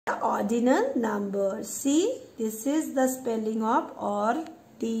ordinal number. See, this is the spelling of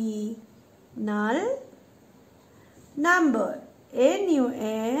ordinal number.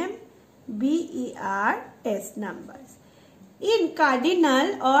 N-U-M-B-E-R-S, numbers. In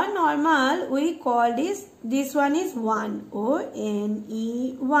cardinal or normal, we call this one is 1,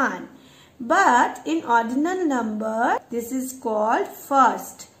 O-N-E, 1. But in ordinal number, this is called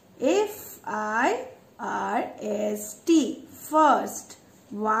first, F-I-R-S-T, first,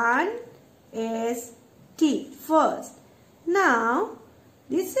 1-S-T, first. Now,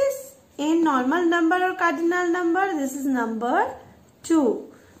 this is in normal number or cardinal number, this is number 2.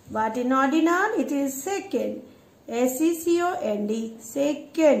 But in ordinal, it is second, S-E-C-O-N-D,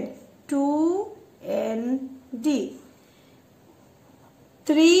 second, 2-N-D.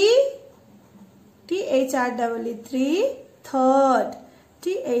 3, T-H-R-E-E, 3, third,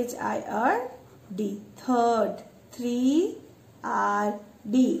 T-H-I-R-D, third,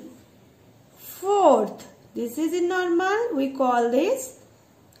 3-R-D. Fourth, this is in normal, we call this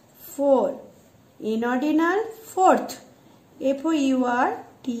 4. In ordinal, fourth,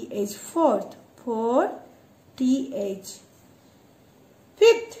 F-O-U-R-T-H, fourth, 4-T-H.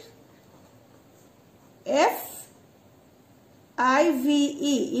 Fifth, F-I-V-E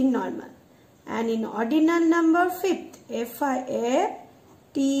in normal. And in ordinal number, fifth, F-I-F-T-H,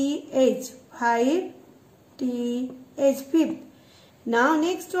 5-T-H, fifth. Now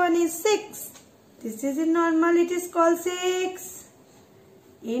next one is sixth. This is in normal, it is called 6.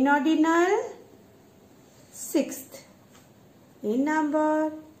 In ordinal, sixth. In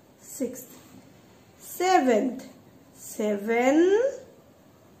number, sixth. Seventh, seventh.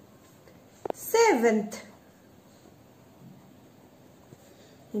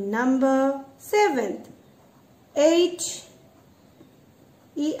 In number, seventh. H-E-I-G-H-T-H,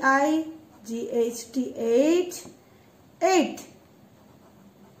 eighth.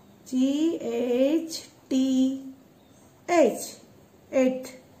 G-H-T-H,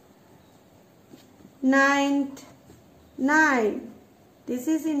 eighth. Ninth, 9. This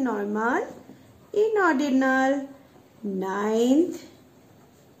is in normal. In ordinal, ninth.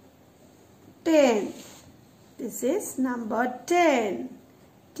 10. This is number 10.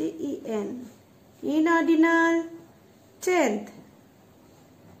 T-E-N. In ordinal, 10th.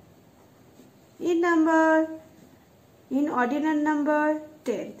 In ordinal number,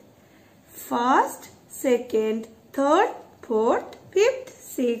 10th. First, second, third, fourth, fifth,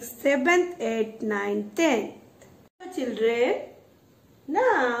 sixth, seventh, eighth, ninth, 10th. Children,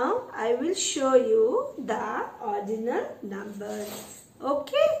 now I will show you the ordinal numbers.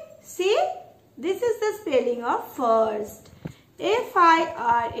 Okay, see, this is the spelling of first,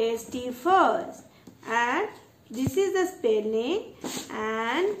 F-I-R-S-T, first, and this is the spelling.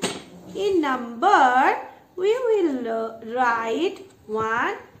 And in number we will write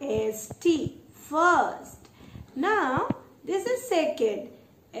 1-S-T, first. Now this is second,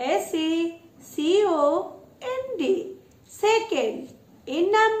 S-E-C-O-N-D, second.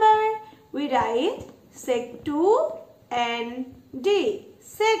 In number we write 2-N-D,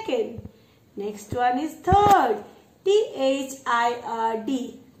 second. Next one is third,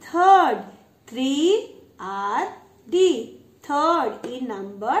 T-H-I-R-D, third, 3-R-D, third. In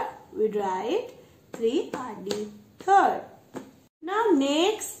number we write 3-R-D, third. Now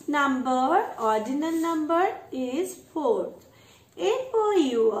next number, ordinal number, is fourth,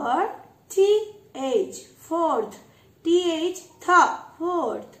 F-O-U-R-T-H, fourth, T-H,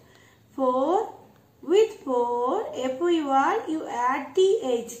 fourth. 4 with 4, F-O-U-R, you add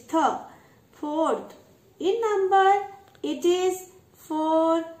T-H, fourth. In number, it is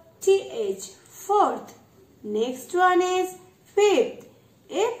 4-T-H, fourth. Next one is fifth,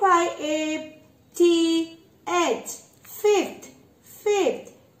 F-I-F-T-H, fifth,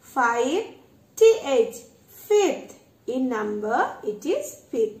 5-T-H, fifth. In number, it is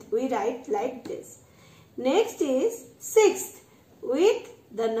fifth. We write like this. Next is sixth, with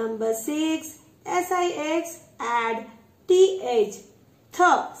the number 6, S-I-X, add T-H,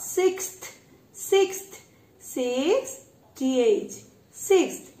 sixth, 6-T-H,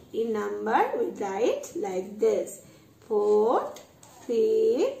 sixth. In number, we write like this, fourth,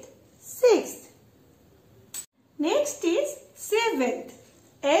 fifth, sixth. Next is seventh,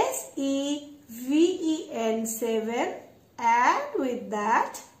 S-E-V-E-N, 7, and with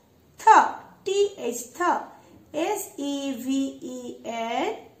that, T-H, S-E-V-E-N-T-H,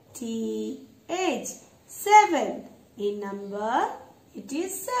 7. In number, it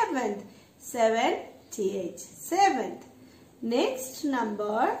is seventh, 7-T-H, seventh. Next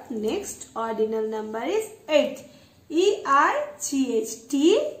number, next ordinal number is 8, E-I-G-H-T-H,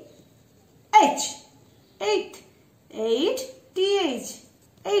 8, 8-T-H,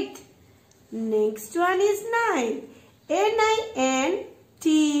 8. Next one is 9. N-I-N-T-H.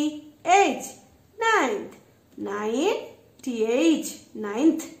 Ninth. 9-T-H.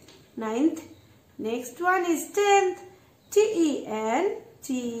 Ninth. Next one is 10th. T-E-N-T-H.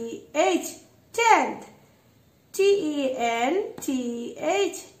 Tenth. T-E-N-T-H.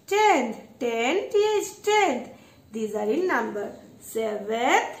 Tenth. 10-T-H. Tenth. These are in number.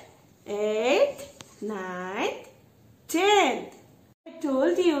 7th, 8th, 9th, 10th. I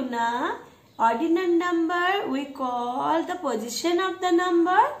told you na, ordinal number we call the position of the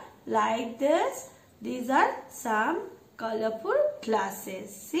number like this. These are some colorful classes.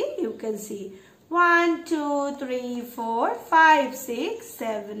 See, you can see 1, 2, 3, 4, 5, 6,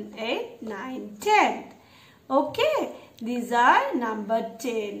 7, 8, 9, 10. Okay, these are number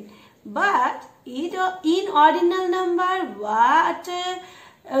 10. But in ordinal number, what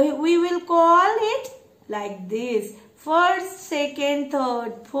we will call it like this: first, second,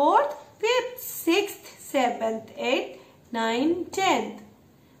 third, fourth, fifth, sixth, seventh, eighth, ninth, 10th.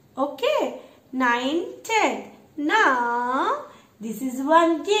 Okay, 9, 10. Now, this is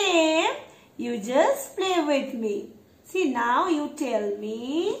one game. You just play with me. See, now you tell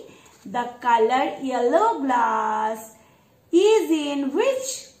me the color yellow glass is in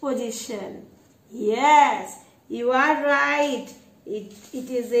which position? Yes, you are right. It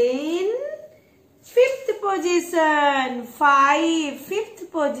is in 5th position.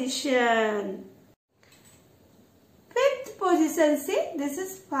 5th position. 5th position. See, this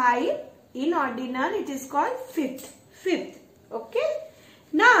is 5. In ordinal, it is called 5th. 5th. Okay.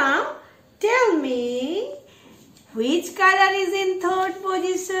 Now, tell me which color is in 3rd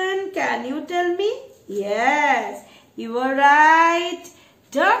position. Can you tell me? Yes, you are right.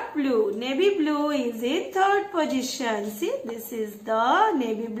 Dark blue, navy blue is in 3rd position. See, this is the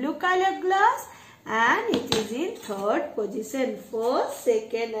navy blue color glass and it is in 3rd position. 1st,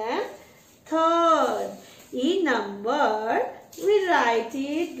 2nd and 3rd. In number, we write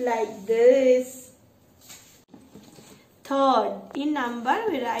it like this. 3rd. In number,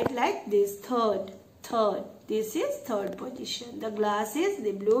 we write like this. 3rd. This is 3rd position. The glass is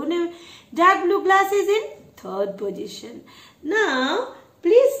the dark blue glass is in 3rd position. Now,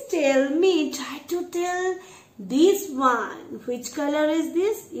 please tell me, try to tell this one. Which color is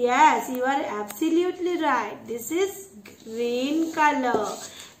this? Yes, you are absolutely right. This is green color.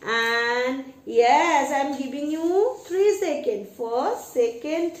 And yes, I am giving you 3 seconds. 1st,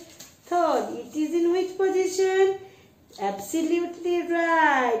 2nd, 3rd. It is in which position? Absolutely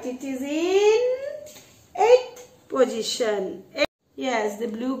right. It is in 8th position. Yes, the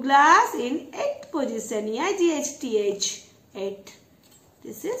blue glass in 8th position. E-I-G-H-T-H. 8.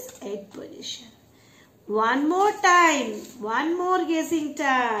 This is 8th position. One more time. One more guessing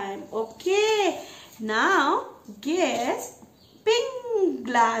time. Okay. Now, guess pink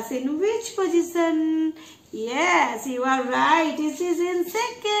glass in which position? Yes, you are right. It is in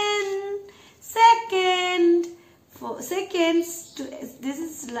 2nd. 2nd. For seconds, this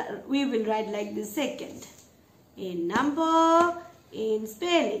is, we will write like this: 2nd. In number, in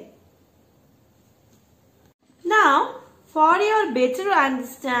spelling. Now, for your better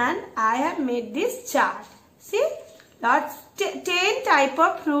understand, I have made this chart. See, lots 10 type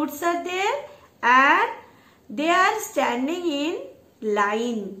of fruits are there and they are standing in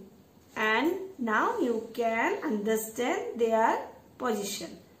line. And now you can understand their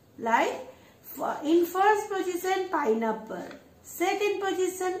position. Like, in 1st position, pineapple. 2nd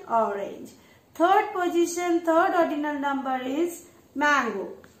position, orange. 3rd position, 3rd ordinal number is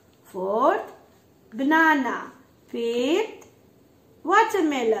mango. 4th, banana. 5th,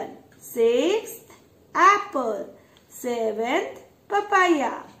 watermelon. 6th, apple. 7th,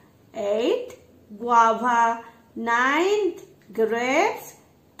 papaya. 8th, guava. 9th, grapes.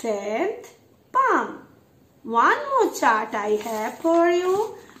 10th, palm. One more chart I have for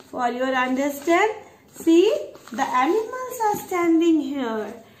you. For your understand, see, the animals are standing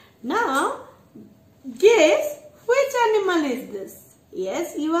here. Now, guess which animal is this?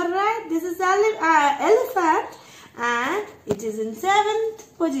 Yes, you are right. This is elephant and it is in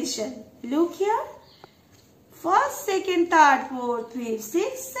 7th position. Look here. 1st, 2nd, 3rd, 4th, 5th,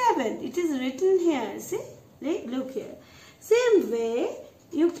 6th, 7th. It is written here. See, look here. Same way,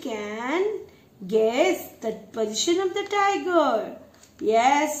 you can guess the position of the tiger.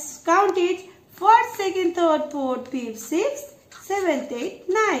 Yes, count it. 1st, 2nd, 3rd, 4th, 5th, 6th, 7th, 8th,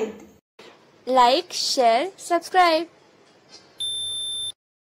 9th. Like, share, subscribe.